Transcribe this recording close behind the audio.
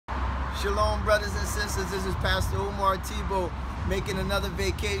Shalom, brothers and sisters. This is Pastor Omar Tebow making another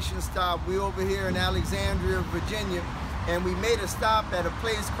vacation stop. We're over here in Alexandria, Virginia, and we made a stop at a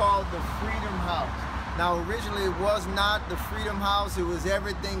place called the Freedom House. Now, originally it was not the Freedom House. It was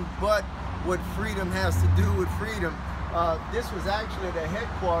everything but what freedom has to do with freedom. This was actually the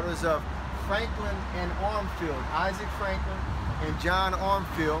headquarters of Franklin and Armfield. Isaac Franklin and John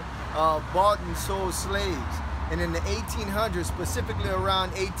Armfield bought and sold slaves. And in the 1800s, specifically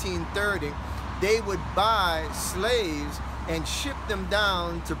around 1830, they would buy slaves and ship them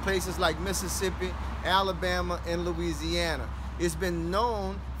down to places like Mississippi, Alabama, and Louisiana. It's been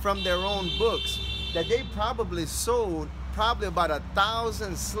known from their own books that they probably sold about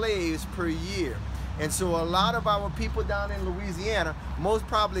 1,000 slaves per year. And so a lot of our people down in Louisiana most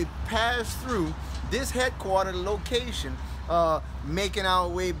probably passed through this headquarters location, making our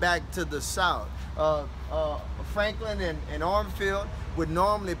way back to the south. Franklin and Armfield would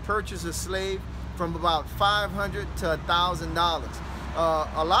normally purchase a slave from about $500 to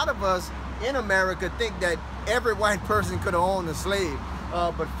 $1,000. A lot of us in America think that every white person could have owned a slave,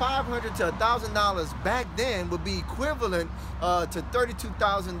 but $500 to $1,000 back then would be equivalent to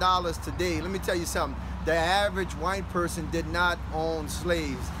 $32,000 today. Let me tell you something. The average white person did not own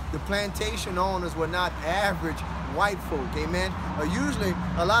slaves. The plantation owners were not average white folk, amen? Usually,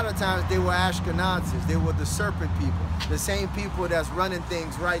 a lot of times, they were Ashkenazis. They were the serpent people. The same people that's running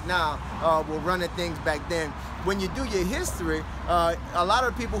things right now were running things back then. When you do your history, a lot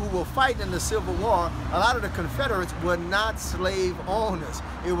of people who were fighting in the Civil War, a lot of the Confederates were not slave owners.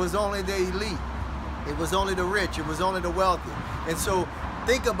 It was only the elite. It was only the rich. It was only the wealthy. And so,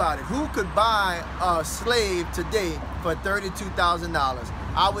 think about it. Who could buy a slave today for $32,000?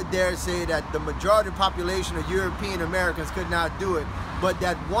 I would dare say that the majority population of European Americans could not do it, but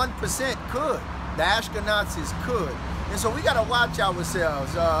that 1% could. The Ashkenazis could. And so we got to watch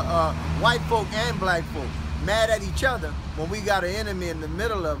ourselves, white folk and black folk, mad at each other when we got an enemy in the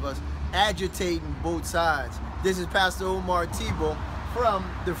middle of us agitating both sides. This is Pastor Omar Tebow from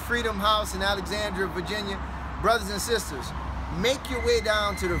the Freedom House in Alexandria, Virginia. Brothers and sisters, make your way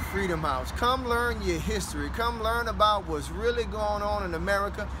down to the Freedom House. Come learn your history. Come learn about what's really going on in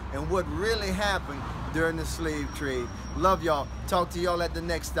America and what really happened during the slave trade. Love y'all. Talk to y'all at the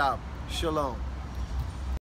next stop. Shalom.